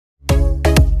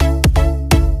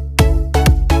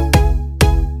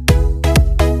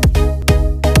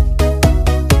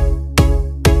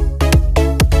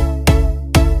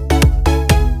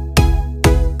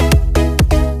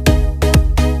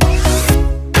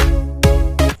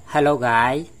Hello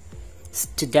guys,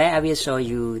 today I will show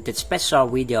you the special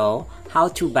video how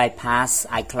to bypass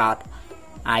iCloud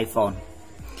iPhone.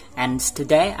 And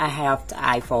today I have the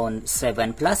iPhone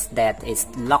 7 Plus that is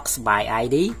locked by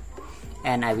ID,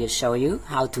 and I will show you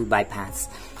how to bypass.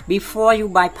 Before you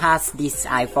bypass this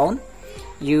iPhone,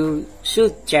 you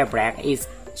should jailbreak it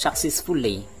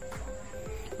successfully.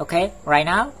 Okay, right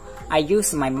now I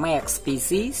use my Mac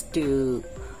PC to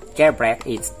jailbreak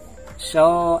it.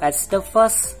 So as the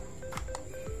first,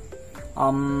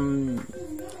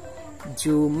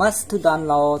 you must to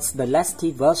download the latest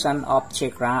version of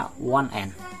Tegra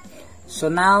 1N. So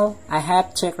now I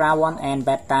have Tegra 1N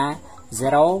beta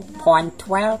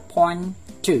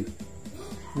 0.12.2.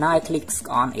 Now I click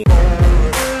on it.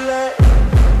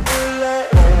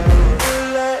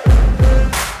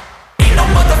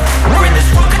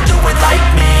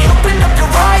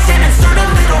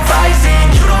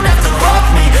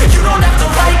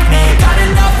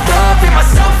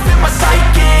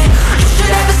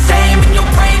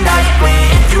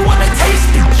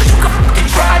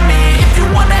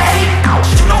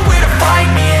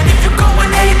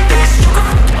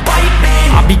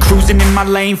 Cruising in my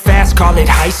lane fast, call it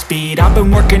high speed. I've been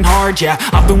working hard, yeah,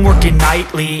 I've been working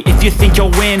nightly. If you think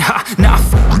you'll win, ha, nah,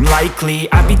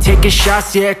 likely. I be taking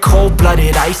shots, yeah,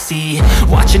 cold-blooded, icy.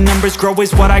 Watching numbers grow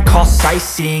is what I call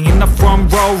sightseeing. In the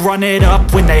front row, run it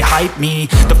up when they hype me.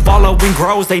 The following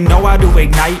grows, they know how to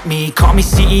ignite me. Call me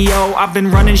CEO, I've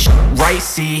been running right,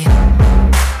 see.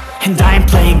 And I ain't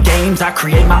playing games, I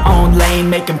create my own lane,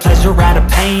 making pleasure out of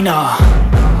pain,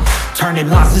 turning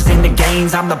losses into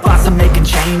gains. I'm the boss, I'm making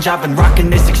change. I've been rocking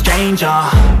this exchange,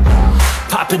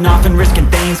 popping off and risking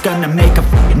things. Gonna make a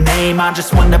f***ing name. I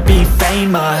just wanna be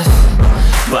famous,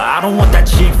 but I don't want that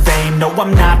cheap fame. No,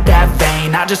 I'm not that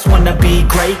vain. I just wanna be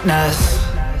greatness.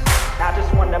 I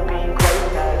just wanna be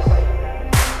greatness.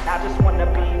 I just wanna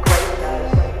be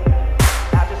greatness.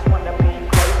 I just wanna be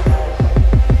greatness.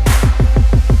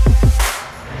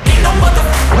 Ain't no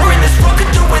motherfucker in this world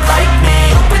could do it like me.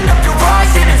 Open up your eyes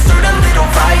and insert a little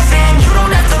rising. You don't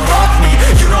have to love me,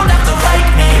 you don't have to like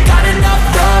me. Got enough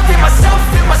love in myself,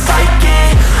 in my psyche.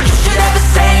 You should have the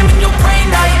same in your brain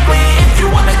nightly. If you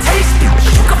wanna taste me,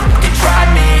 you can fucking try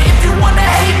me. If you wanna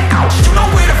hate me, you know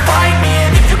where to find me.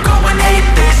 And if you go and hate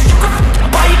this, you can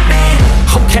fucking bite me.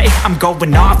 Okay, I'm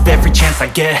going off every chance I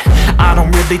get. I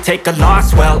don't really take a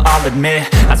loss, well, I'll admit.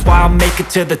 That's why I'll make it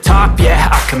to the top, yeah,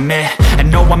 I commit. And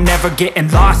no, I'm never getting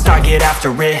lost, I get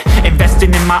after it.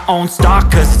 Investing in my own stock,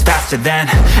 cause it's faster than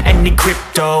any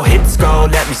crypto hits go,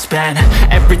 let me spend.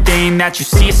 Everything that you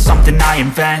see is something I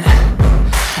invent,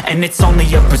 and it's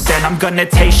only a percent. I'm gonna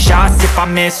take shots, if I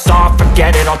miss all,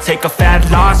 forget it. I'll take a fat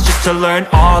loss just to learn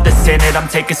all that's in it. I'm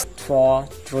taking 4,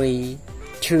 3,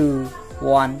 2,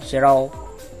 1, 0,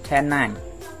 10, 9.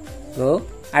 Go.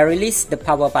 I release the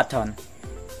power button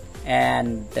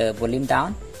and the volume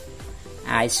down.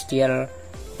 I still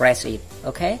press it.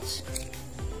 Okay,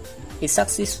 it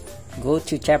succeeds. Go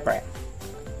to jailbreak.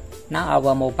 Now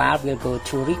our mobile will go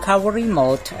to recovery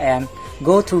mode and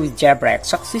go to jailbreak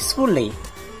successfully.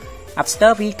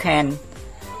 After we can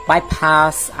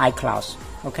bypass iCloud.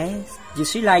 Okay, you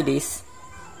see like this.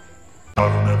 I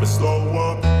don't ever slow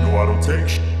up, no I don't take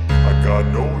shit. I got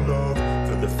no love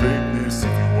for the fakeness.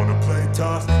 If you wanna play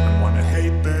tough and wanna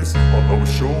hate this, I'll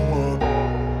always show up.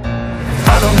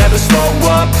 I don't ever slow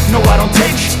up, no I don't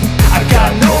take shit. I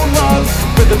got no love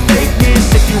for the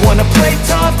fakeness. If you wanna play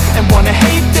tough and wanna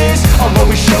hate this, I'll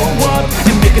always show up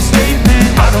and make a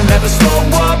statement. I don't ever slow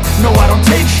up, no I don't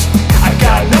take shit. I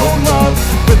got no love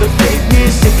for the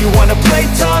fakeness. If you wanna play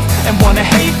tough and wanna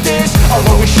hate this, I'll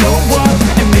always show up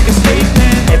and make a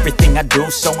statement. Everything I do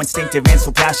so instinctive and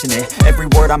so passionate. Every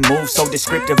word I move so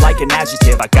descriptive like an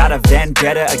adjective. I got a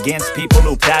vendetta against people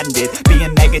who patented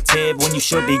being negative when you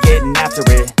should be getting after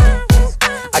it.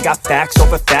 I got facts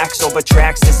over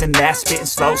tracks, this and that. Spitting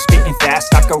slow, spitting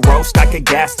fast. I could roast, I could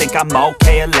gas. Think I'm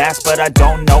okay at last, but I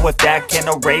don't know if that can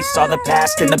erase all the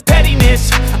past. And the pettiness,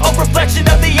 a reflection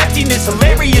of the emptiness.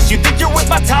 Hilarious, you think you're worth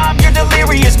my time, you're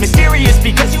delirious. Mysterious,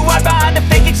 because you hide behind a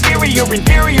fake exterior.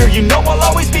 Inferior, you know I'll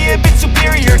always be a bit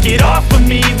superior. Get off of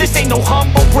me, this ain't no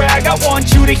humble brag. I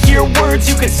want you to hear words,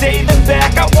 you can say them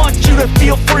back. I want you to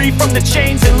feel free from the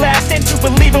chains that last, and to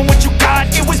believe in what you got,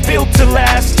 it was built to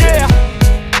last, yeah.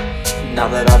 Now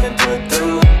that I've been put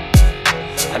through,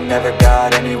 I never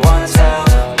got anyone's help.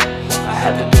 I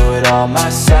had to do it all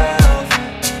myself.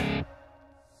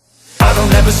 I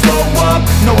don't ever slow up,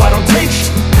 no I don't take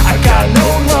shit. I got no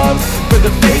love for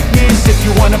the fakeness. If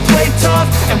you wanna play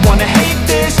tough and wanna hate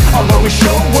this, I'll always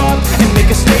show up and make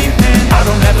a statement. I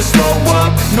don't ever slow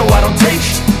up, no I don't take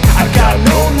shit. I got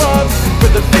no love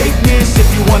for the fakeness. If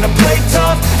you wanna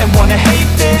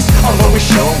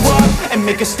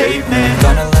make a statement.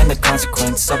 Gonna learn the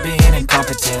consequence of being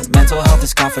incompetent. Mental health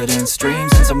is confidence,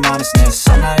 dreams and some honestness.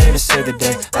 I'm not here to save the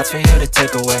day, that's for you to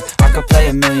take away. I could play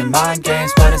a million mind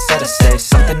games, but instead I say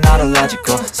something not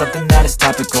illogical, something that is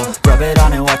topical. Rub it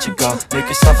on and watch it go, make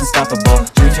yourself unstoppable.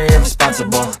 Dreams are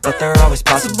irresponsible, but they're always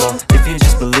possible. If you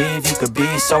just believe, you could be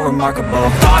so remarkable.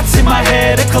 Thoughts in my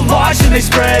head, a collage and they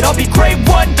spread. I'll be great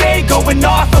one day, going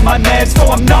off of my meds. No,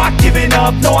 I'm not giving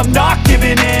up, no, I'm not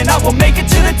giving in. I will make it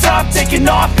to the top, taking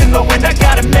off in the wind. I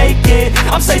gotta make it,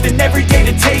 I'm saving every day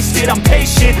to taste it. I'm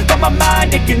patient, but my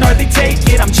mind, it can hardly take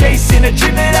it. I'm chasing a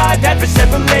dream that I've had for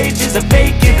several ages. A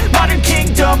vacant, modern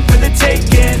kingdom for the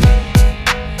taking.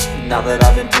 Now that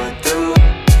I've been put through,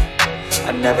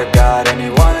 I never got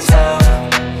anyone's help.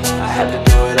 I had to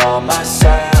do it all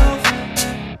myself.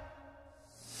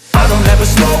 I don't ever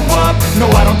slow up, no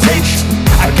I don't take sh**.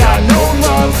 I got no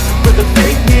love for the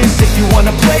fakeness. If you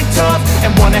wanna play tough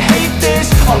and wanna hate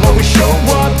this, I'll always show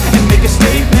up and make a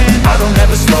statement. I don't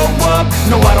ever slow up,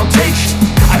 no I don't take sh**.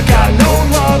 I got no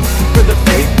love for the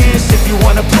fakeness. If you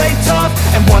wanna play tough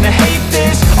and wanna hate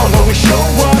this, I'll always show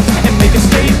up and make a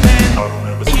statement.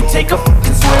 You take a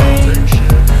fucking swing.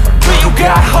 Do you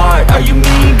got heart? Are you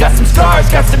mean? Got some scars,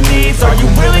 got some needs. Are you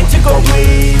willing to go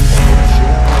bleed?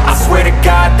 I swear to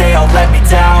God they all let me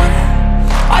down.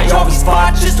 I always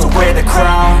fought just to wear the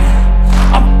crown.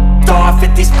 I'm off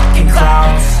at these fucking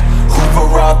clowns who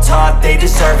were all taught they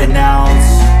deserve an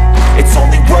ounce. It's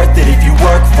only worth it if you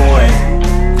work for it.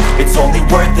 It's only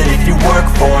worth it if you work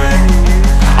for it.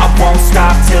 I won't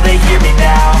stop till they hear me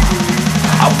now.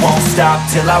 I won't stop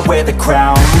till I wear the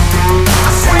crown.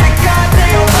 I swear to God they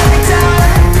all let me down.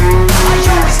 I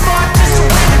always fought just to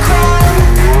wear the crown.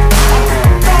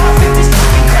 I'm off at these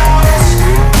fucking clowns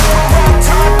who were all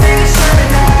taught they deserve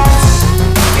an ounce.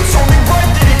 It's only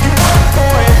worth it if you work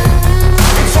for it. It's only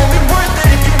worth it if you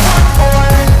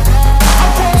work for it. I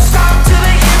won't stop till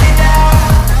they hear me now.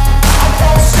 I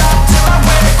won't stop till I wear the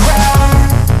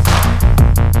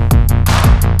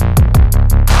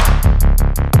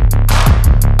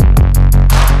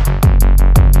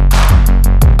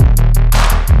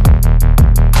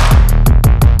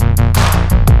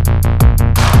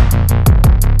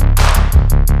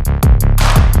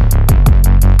crown.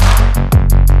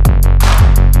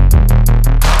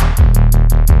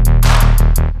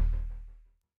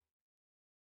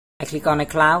 I click on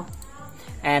iCloud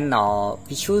and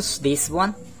we choose this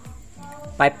one.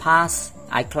 Bypass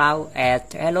iCloud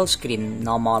at hello screen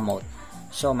normal mode.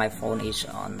 So my phone is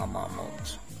on normal mode.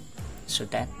 So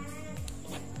that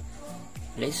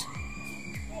please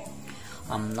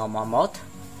normal mode.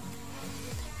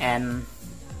 And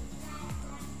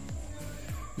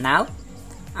now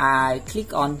I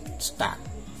click on start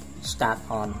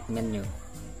on menu.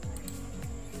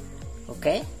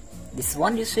 Okay, this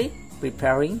one you see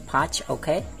preparing patch.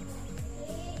 Okay,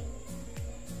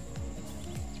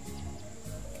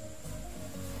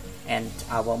 and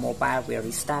our mobile will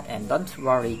restart, and don't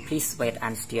worry, please wait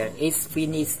until it's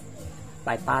finished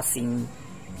bypassing.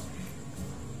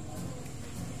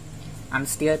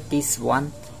 Until this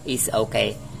one is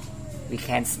okay, we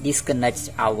can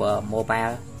disconnect our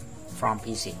mobile from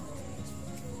PC.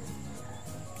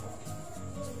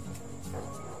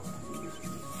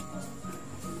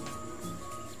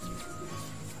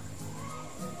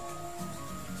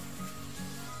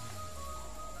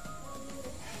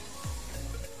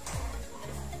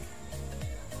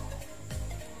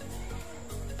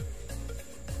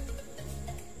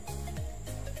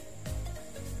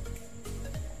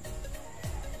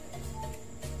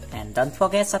 And don't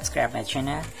forget subscribe my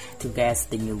channel to get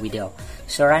the new video.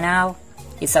 So right now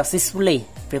it's successfully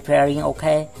preparing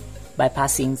okay,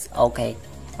 bypassing okay,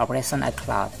 operation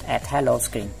iCloud at hello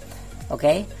screen.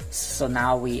 Okay, so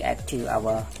now we add to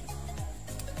our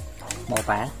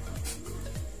mobile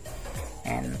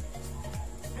and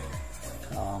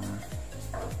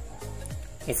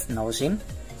it's no SIM,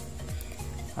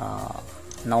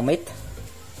 no MID.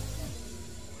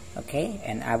 Okay,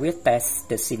 and I will test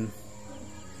the SIM.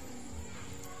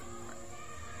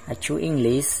 I choose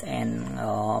English and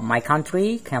my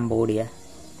country Cambodia.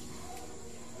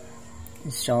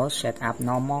 So set up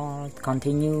normal,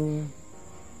 continue,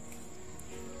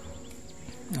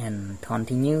 and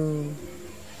continue.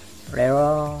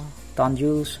 Error, don't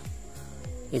use,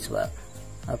 it's work.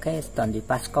 Okay, it's done the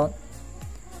passcode.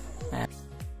 And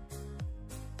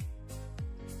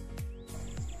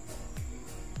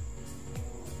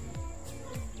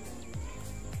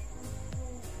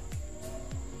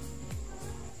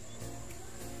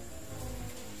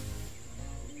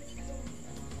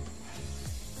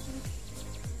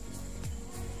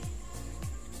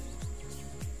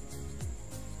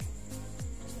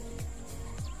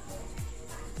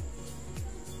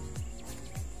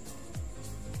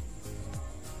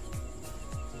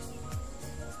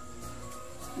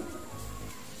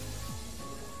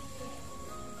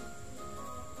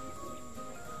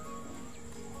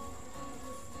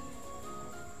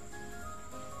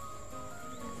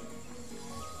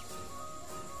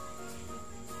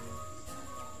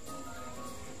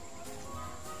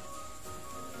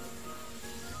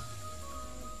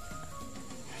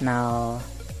Now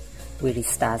we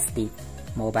restart the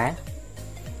mobile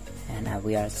and I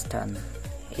will turn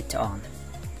it on.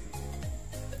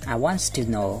 I want to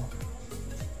know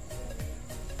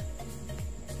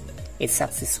it's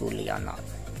successfully or not.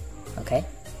 Okay.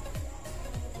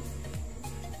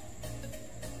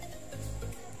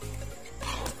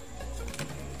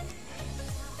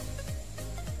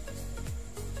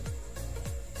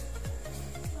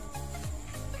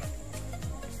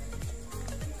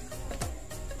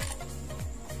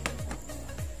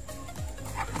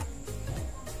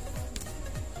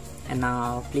 And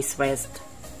now please rest.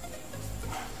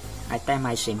 I test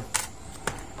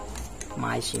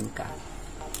my SIM card.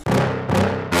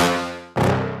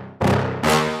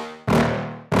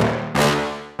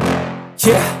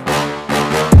 Yeah.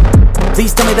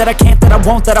 Please tell me that I can't, that I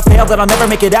won't, that I fail, that I'll never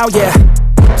make it out, yeah.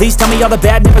 Please tell me all the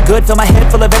bad, never good, fill my head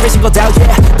full of every single doubt,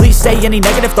 yeah. Please say any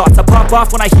negative thoughts, I pop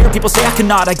off when I hear people say I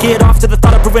cannot. I get off to the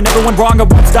thought of proving everyone wrong, I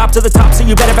won't stop to the top, so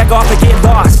you better back off or get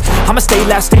lost. I'ma stay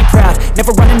loud, stay proud,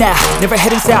 never running out, never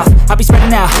heading south. I'll be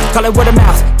spreading out, call it word of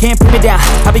mouth, can't put me down,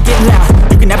 I'll be getting loud.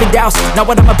 You can have your doubts, not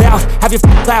what I'm about, have your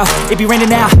cloud, it be raining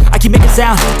now. I keep making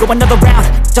sound, go another round,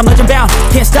 I'm legend bound,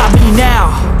 can't stop me now.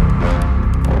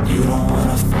 You don't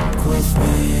wanna fuck with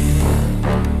me,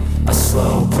 a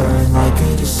slow burn like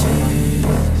a disease.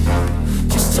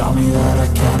 Just tell me that I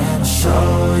can and I'll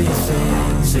show you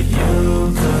things that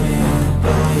you couldn't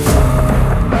believe.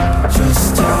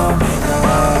 Just tell me that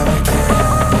I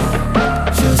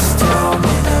can. Just tell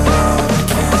me that I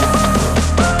can.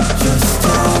 Just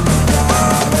tell me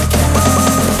that I can.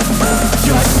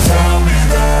 Just tell me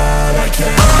that I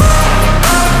can.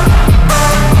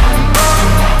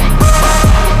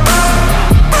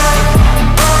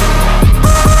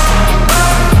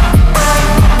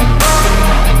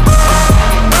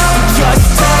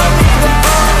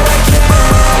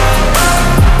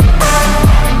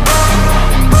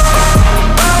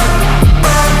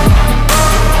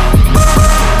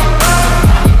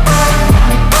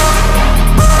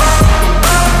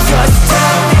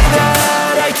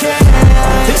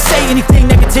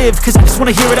 Cause I just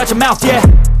wanna hear it out your mouth, yeah.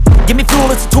 Give me fuel,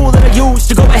 it's a tool that I use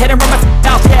to go ahead and run my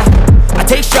mouth, yeah. I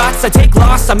take shots, I take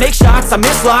loss, I make shots, I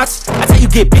miss lots. That's how you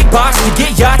get big box, you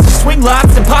get yachts, you swing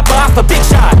lots and pop off a big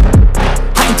shot.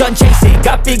 I ain't done chasing,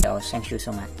 got big. Thank you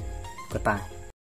so much. Goodbye.